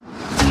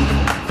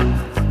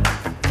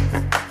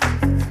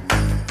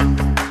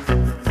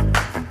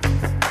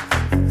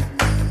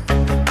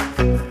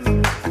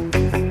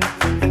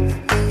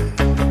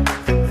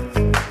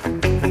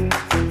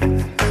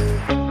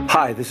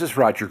this is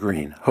Roger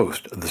Green,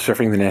 host of the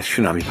Surfing the NASH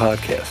Tsunami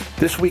podcast.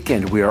 This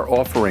weekend, we are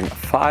offering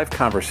 5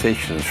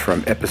 conversations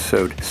from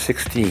episode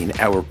 16,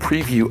 our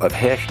preview of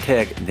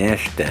hashtag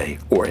NASH Day,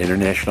 or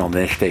International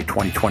NASH Day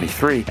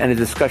 2023, and a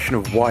discussion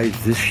of why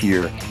this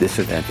year this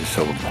event is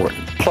so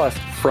important. Plus,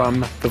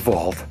 from the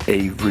vault,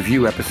 a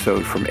review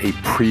episode from a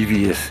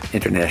previous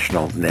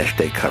International NASH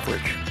Day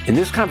coverage. In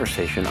this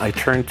conversation, I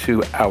turn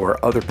to our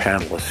other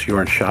panelists,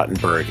 Jorn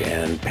Schattenberg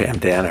and Pam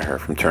Danaher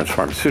from Terns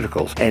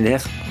Pharmaceuticals, and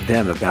ask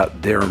them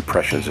about their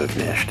impressions of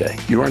NASH Day.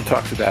 Jorn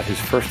talks about his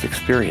first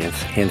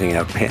experience handing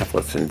out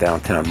pamphlets in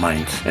downtown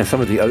Mainz and some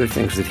of the other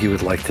things that he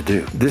would like to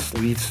do. This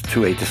leads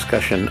to a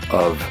discussion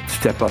of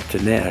Step Up to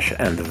NASH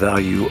and the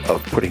value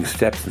of putting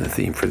steps in the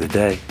theme for the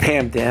day.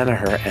 Pam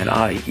Danaher and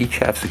I each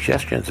have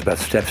suggestions about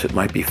steps that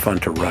might be fun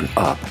to run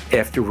up,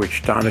 after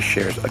which Donna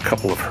shares a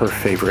couple of her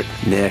favorite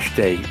NASH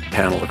Day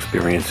panel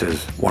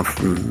experiences, one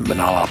from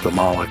Manal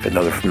Abdelmalik,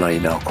 another from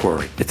Naeem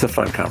El-Khoury. It's a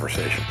fun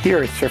conversation.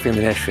 Here at Surfing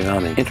the NASH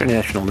Tsunami,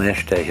 International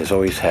NASH Day has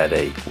always had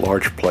a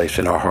large place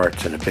in our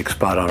hearts and a big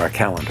spot on our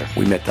calendar.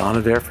 We met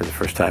Donna there for the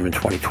first time in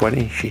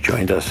 2020. She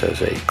joined us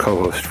as a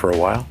co-host for a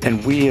while,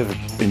 and we have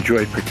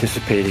enjoyed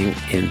participating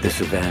in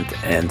this event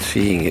and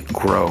seeing it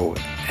grow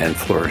and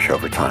flourish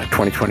over time.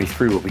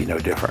 2023 will be no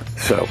different.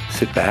 So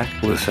sit back,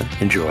 listen,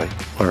 enjoy,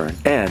 learn,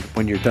 and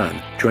when you're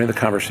done, join the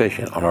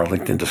conversation on our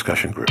LinkedIn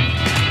discussion group.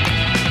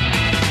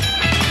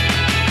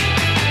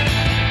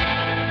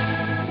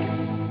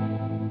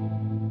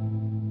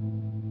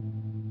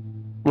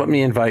 Let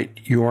me invite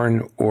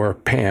Jorn or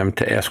Pam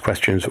to ask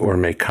questions or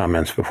make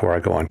comments before I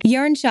go on.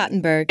 Jorn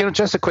Schattenberg.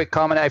 Just a quick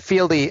comment. I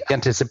feel the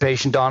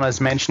anticipation Donna is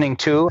mentioning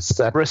too. It's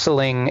that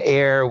bristling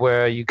air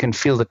where you can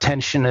feel the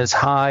tension is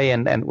high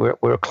and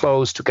we're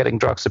close to getting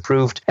drugs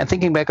approved. And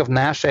thinking back of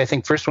NASH, I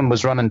think first one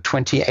was run in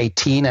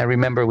 2018. I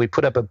remember we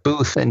put up a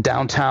booth in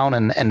downtown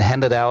and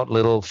handed out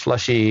little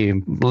flushy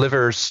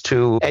livers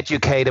to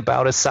educate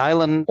about a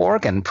silent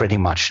organ pretty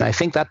much. And I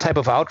think that type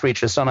of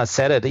outreach, as Donna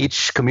said it,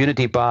 each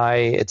community by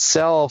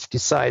itself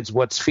decides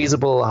what's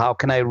feasible. How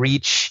can I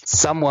reach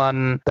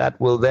someone that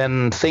will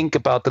then think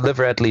about the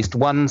liver at least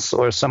once,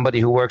 or somebody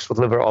who works with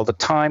liver all the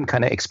time,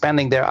 kind of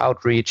expanding their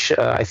outreach.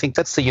 I think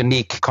that's the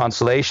unique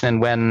constellation.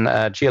 And when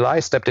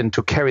GLI stepped in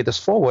to carry this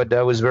forward,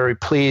 I was very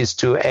pleased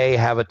to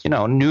have it,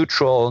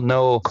 neutral,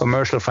 no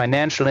commercial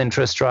financial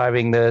interest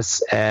driving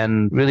this,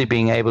 and really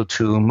being able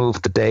to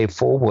move the day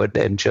forward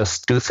and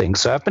just do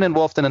things. So I've been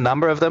involved in a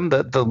number of them.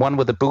 The one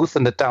with the booth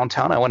in the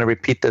downtown, I want to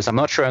repeat this. I'm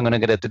not sure I'm going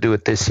to get to do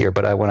it this year,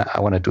 but I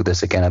want to do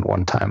this again at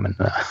one time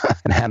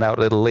and hand out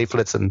little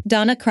leaflets. And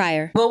Donna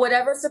Cryer. Well,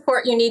 whatever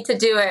support you need to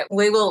do it,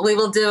 we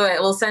will do it.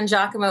 We'll send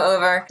Giacomo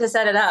over to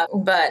set it up.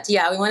 But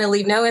yeah, we want to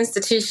leave no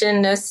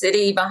institution, no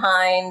city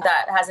behind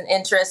that has an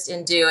interest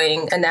in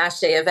doing a NASH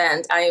Day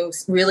event. I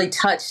was really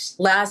touched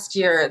last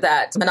year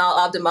that Manal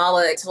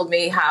Abdelmalik told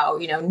me how,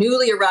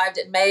 newly arrived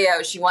at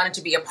Mayo, she wanted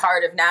to be a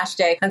part of NASH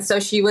Day. And so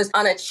she was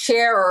on a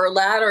chair or a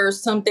ladder or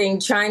something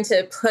trying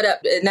to put up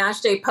NASH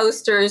Day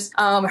posters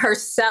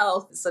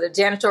herself. So the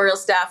janitorial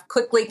staff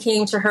quickly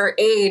came to her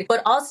aid,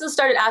 but also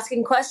started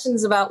asking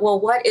questions about, well,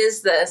 what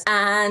is this?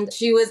 And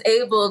she was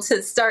able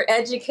to start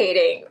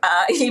educating,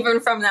 even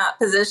from that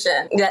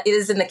position. That it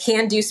is in the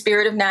can-do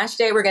spirit of NASH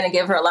Day. We're going to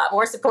give her a lot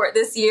more support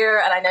this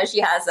year. And I know she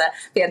has a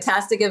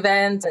fantastic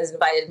event, has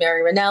invited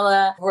Mary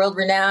Ranella, world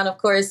renowned, of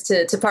course,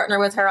 to partner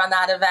with her on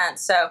that event.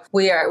 So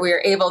we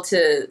are able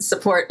to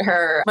support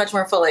her much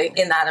more fully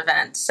in that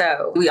event.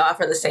 So we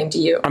offer the same to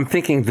you. I'm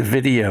thinking the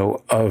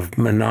video of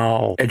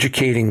Manal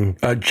educating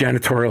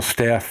janitorial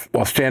staff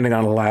while standing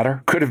on a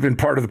ladder could have been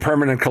part of the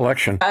permanent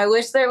collection. I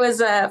wish there was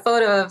a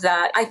photo of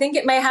that. I think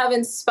it may have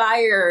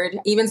inspired,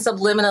 even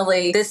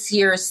subliminally, this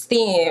year's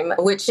theme,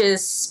 which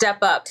is Step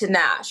Up to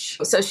NASH.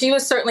 So she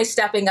was certainly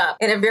stepping up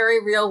in a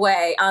very real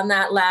way on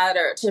that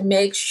ladder to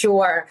make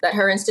sure that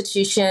her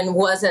institution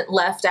wasn't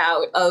left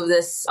out of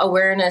this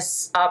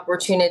awareness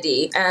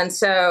opportunity. And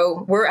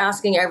so we're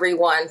asking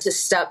everyone to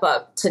step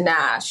up to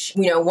NASH.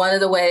 One of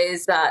the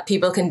ways that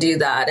people can do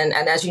that, and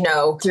as you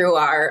know, through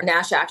our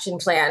NASH action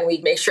plan, we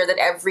make sure that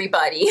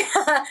everybody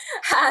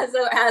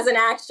has an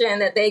action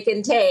that they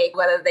can take,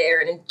 whether they're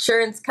an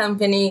insurance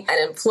company,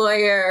 an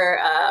employer,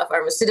 a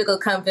pharmaceutical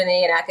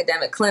company, an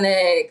academic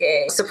clinic,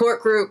 a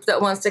support group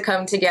that wants to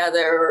come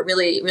together, or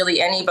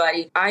really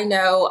anybody. I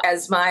know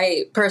as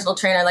my personal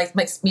trainer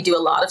makes me do a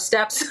lot of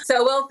steps.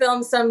 So we'll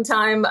film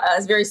sometime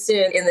very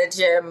soon in the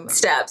gym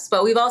steps.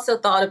 But we've also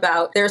thought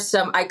about, there's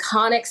some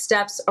iconic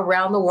steps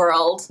around the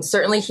world,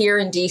 certainly here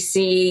in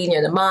DC,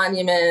 near the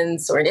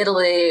monuments, or in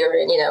Italy, or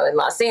in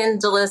Los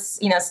Angeles,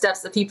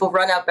 steps that people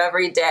run up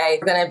every day. May,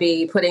 we're going to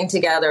be putting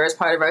together, as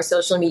part of our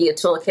social media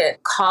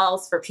toolkit,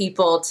 calls for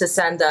people to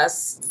send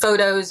us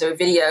photos or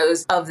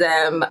videos of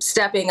them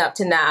stepping up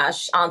to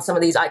NASH on some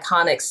of these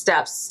iconic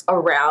steps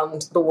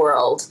around the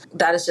world.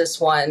 That is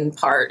just one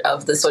part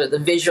of the sort of the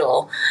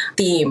visual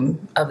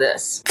theme of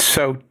this.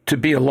 So to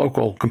be a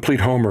local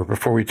complete homer,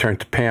 before we turn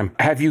to Pam,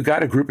 have you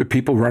got a group of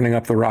people running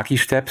up the Rocky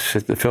Steps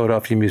at the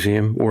Philadelphia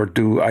Museum, or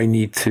do I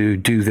need to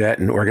do that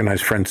and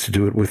organize friends to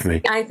do it with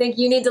me? I think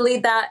you need to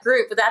lead that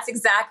group, but that's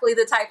exactly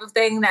the type of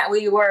thing that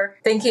we were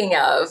thinking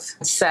of.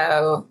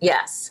 So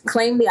yes,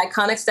 claim the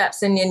iconic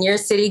steps in your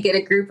city, get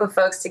a group of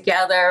folks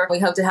together. We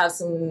hope to have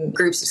some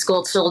groups of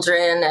school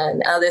children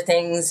and other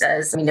things.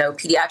 As we know,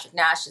 pediatric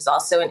NASH is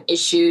also an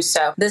issue.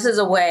 So this is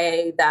a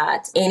way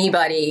that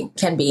anybody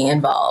can be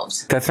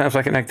involved. That sounds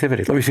like an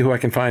activity. Let me see who I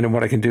can find and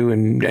what I can do.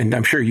 And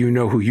I'm sure you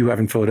know who you have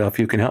in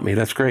Philadelphia who can help me.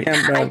 That's great.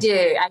 And, I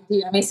do.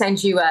 I may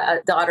send you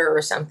a daughter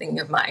or something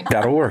of mine.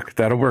 That'll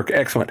work.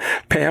 Excellent.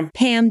 Pam?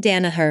 Pam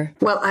Danaher.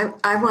 Well,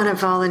 I want to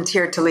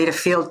volunteer to lead a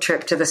field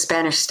trip to the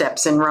Spanish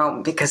Steps in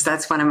Rome, because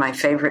that's one of my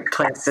favorite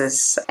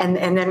places. And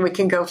then we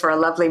can go for a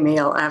lovely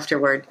meal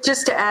afterward.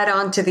 Just to add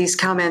on to these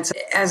comments,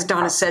 as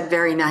Donna said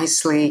very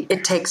nicely,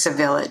 it takes a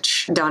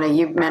village. Donna,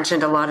 you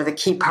mentioned a lot of the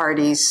key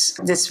parties.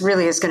 This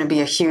really is going to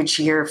be a huge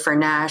year for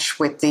NASH,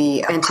 with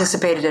the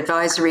anticipated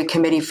advisory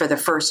committee for the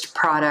first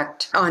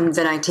product on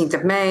the 19th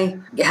of May.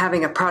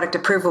 Having a product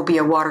approved will be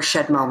a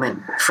watershed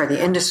moment for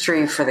the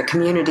industry, for the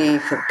community,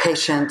 for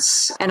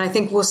patients. And I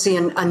think we'll see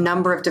a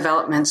number of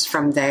developments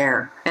from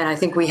there. And I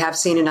think we have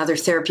seen in other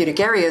therapeutic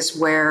areas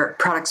where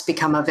products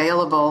become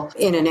available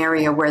in an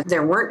area where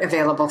there weren't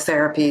available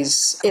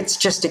therapies. It's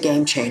just a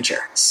game changer.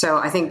 So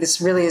I think this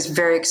really is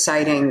very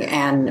exciting,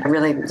 and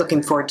really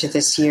looking forward to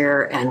this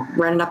year and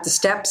running up the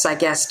steps, I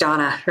guess,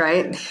 Donna,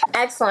 right?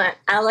 Excellent.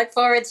 I look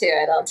forward to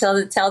it. I'll tell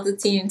the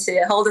team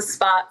to hold a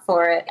spot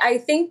for it. I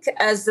think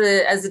as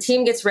the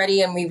team gets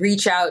ready and we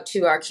reach out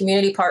to our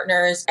community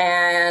partners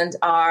and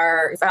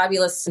our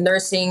fabulous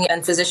nursing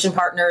and physician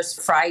partners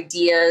for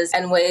ideas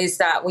and ways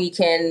that we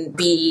can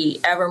be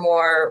ever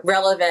more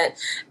relevant,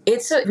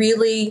 it's a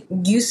really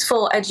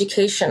useful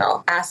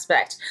educational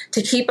aspect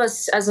to keep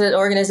us as an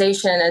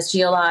organization, as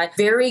GLI,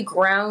 very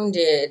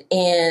grounded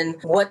in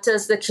what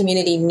does the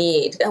community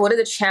need? What are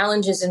the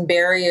challenges and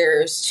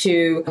barriers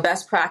to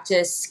best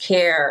practice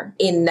care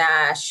in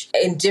NASH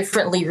in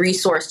differently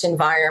resourced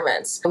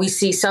environments? We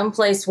see some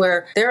place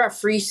where there are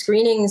free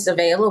screenings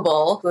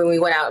available. When we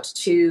went out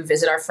to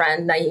visit our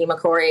friend Naima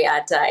Corey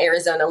at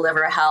Arizona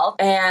Liver Health,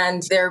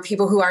 and there are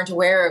people who aren't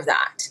aware of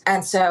that.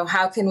 And so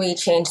how can we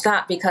change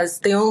that? Because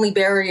the only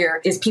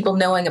barrier is people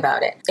knowing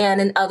about it. And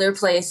in other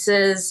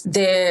places,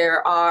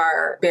 there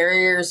are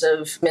barriers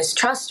of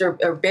mistrust or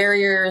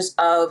barriers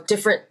of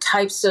different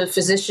types of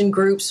physician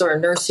groups or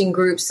nursing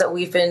groups that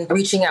we've been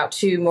reaching out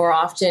to more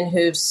often,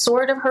 who've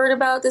sort of heard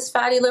about this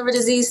fatty liver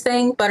disease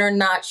thing, but are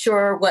not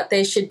sure what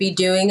they should be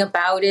doing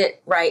about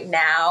it right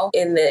now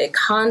in the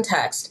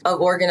context of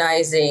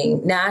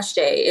organizing NASH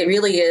Day. It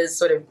really is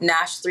sort of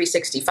NASH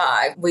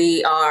 365.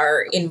 We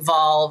are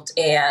involved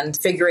and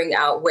figuring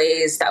out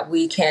ways that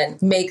we can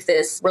make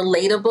this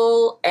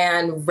relatable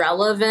and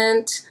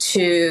relevant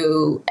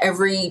to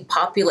every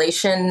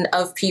population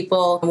of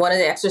people. One of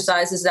the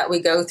exercises that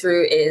we go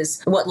through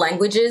is, what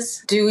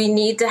languages do we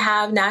need to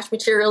have NASH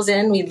materials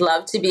in? We'd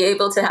love to be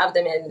able to have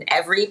them in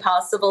every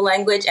possible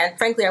language. And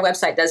frankly, our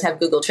website does have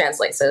Google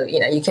Translate, so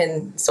you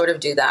can sort of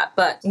do that.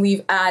 But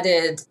we've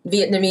added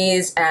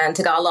Vietnamese and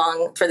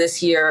Tagalog for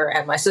this year,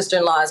 and my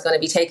sister-in-law is going to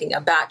be taking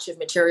a batch of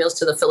materials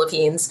to the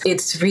Philippines.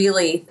 It's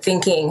really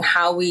thinking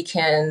how we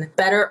can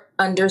better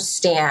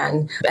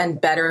understand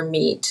and better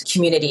meet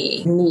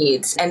community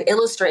needs and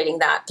illustrating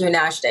that through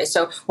NASH Day.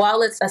 So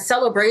while it's a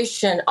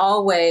celebration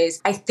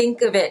always, I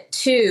think of it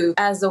too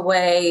as a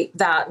way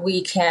that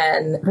we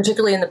can,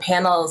 particularly in the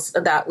panels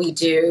that we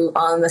do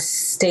on the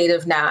state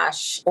of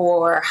NASH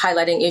or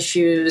highlighting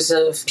issues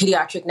of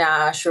pediatric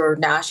NASH or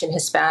NASH in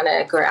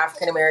Hispanic or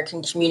African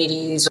American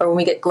communities, or when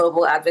we get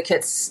global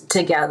advocates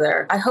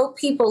together. I hope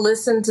people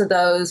listen to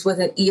those with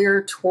an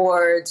ear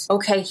towards,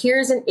 okay,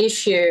 here's an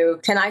issue.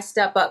 Can I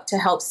step up to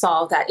help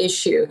solve that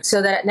issue,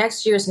 so that at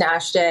next year's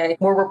NASH Day,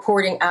 we're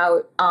reporting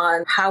out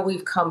on how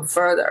we've come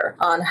further,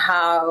 on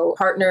how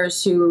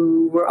partners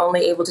who were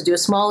only able to do a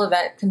small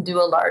event can do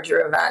a larger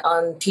event,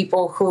 on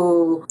people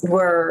who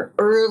were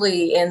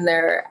early in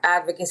their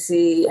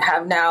advocacy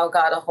have now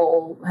got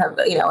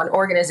an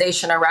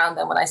organization around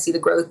them. When I see the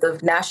growth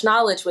of NASH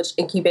Knowledge, which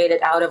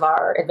incubated out of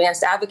our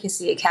Advanced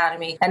Advocacy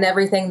Academy, and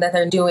everything that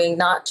they're doing,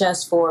 not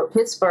just for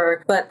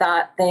Pittsburgh, but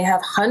that they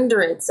have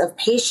hundreds of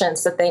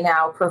patients that they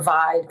now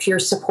provide find peer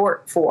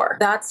support for.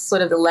 That's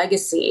sort of the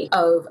legacy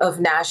of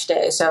NASH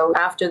Day. So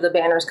after the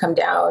banners come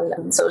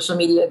down, social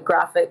media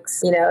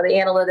graphics, the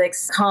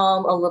analytics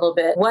calm a little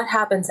bit. What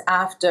happens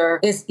after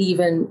is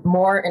even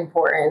more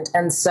important.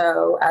 And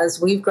so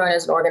as we've grown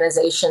as an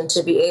organization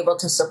to be able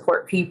to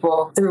support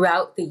people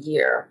throughout the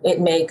year, it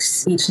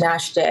makes each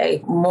NASH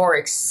Day more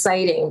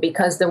exciting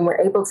because then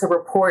we're able to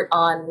report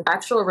on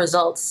actual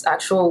results,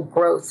 actual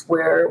growth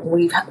where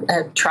we've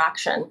had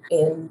traction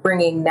in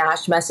bringing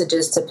NASH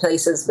messages to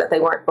places that they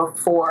weren't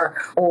before,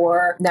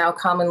 or now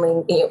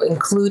commonly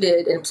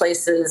included in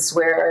places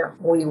where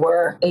we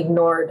were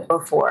ignored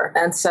before.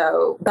 And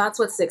so that's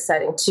what's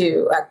exciting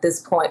too at this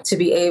point, to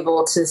be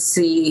able to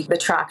see the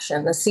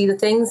traction, to see the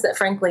things that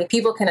frankly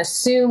people can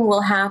assume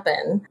will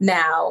happen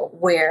now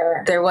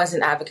where there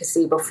wasn't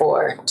advocacy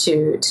before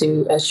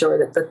to assure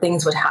that the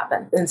things would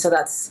happen. And so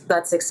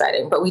that's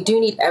exciting. But we do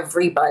need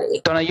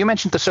everybody. Donna, you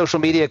mentioned the social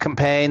media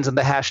campaigns and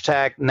the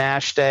hashtag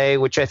NASH Day,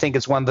 which I think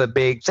is one of the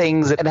big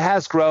things. It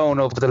has grown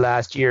over the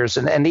last years.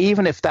 And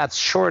even if that's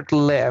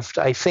short-lived,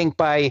 I think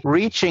by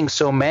reaching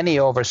so many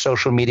over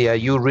social media,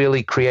 you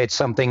really create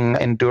something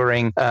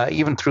enduring,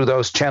 even through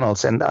those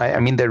channels. And I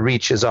mean, the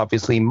reach is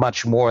obviously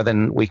much more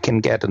than we can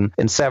get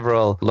in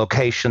several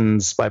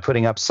locations by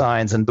putting up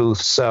signs and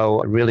booths.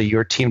 So really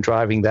your team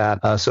driving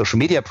that social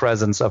media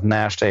presence of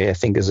NASH Day, I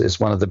think is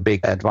one of the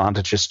big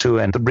advantages too.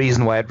 And the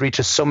reason why it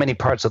reaches so many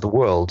parts of the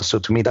world. So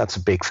to me, that's a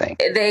big thing.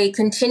 They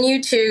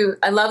continue to,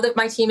 I love that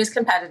my team is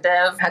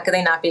competitive. How could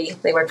they not be?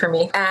 They work for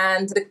me.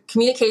 And the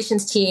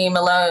communications team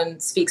alone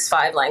speaks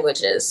 5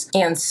 languages.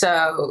 And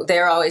so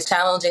they're always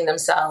challenging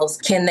themselves.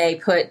 Can they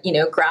put,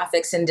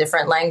 graphics in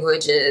different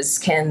languages?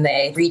 Can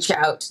they reach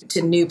out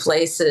to new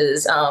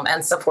places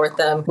and support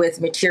them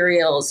with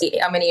materials?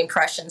 How many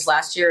impressions?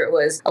 Last year it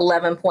was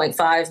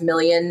 11.5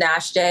 million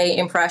NASH Day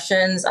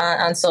impressions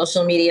on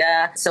social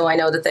media. So I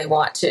know that they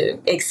want to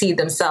exceed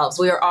themselves.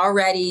 We are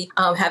already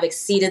have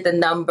exceeded the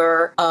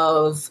number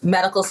of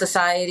medical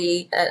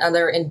society and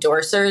other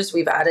endorsers.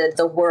 We've added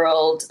the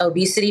World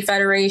Obesity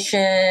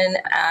Federation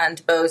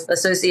and both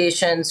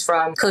associations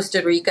from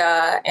Costa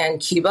Rica and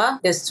Cuba.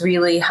 This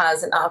really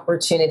has an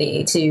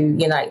opportunity to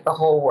unite the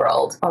whole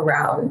world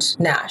around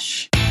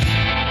NASH.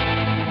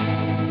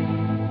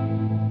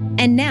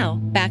 And now,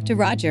 back to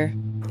Roger.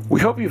 We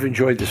hope you've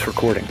enjoyed this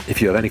recording.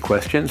 If you have any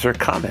questions or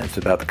comments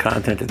about the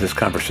content of this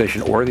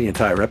conversation or the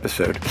entire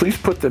episode, please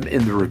put them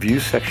in the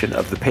review section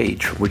of the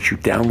page from which you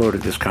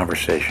downloaded this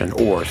conversation,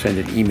 or send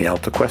an email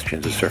to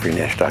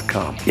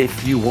questions@surfingnash.com.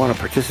 If you want to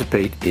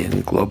participate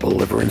in Global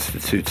Liver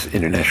Institute's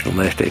International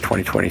NASH Day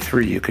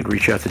 2023, you can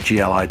reach out to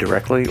GLI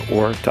directly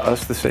or to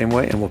us the same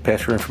way, and we'll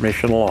pass your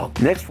information along.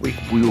 Next week,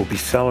 we will be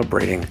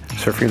celebrating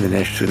Surfing the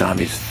NASH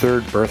Tsunami's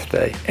 3rd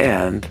birthday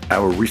and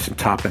our recent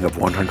topping of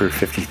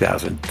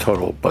 150,000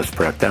 total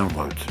Buzzsprout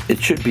downloads.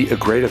 It should be a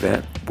great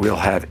event. We'll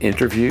have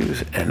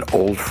interviews and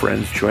old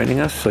friends joining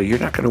us, so you're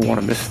not going to want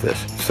to miss this.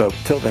 So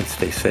till then,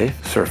 stay safe,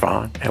 surf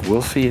on, and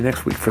we'll see you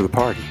next week for the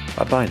party.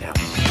 Bye-bye now.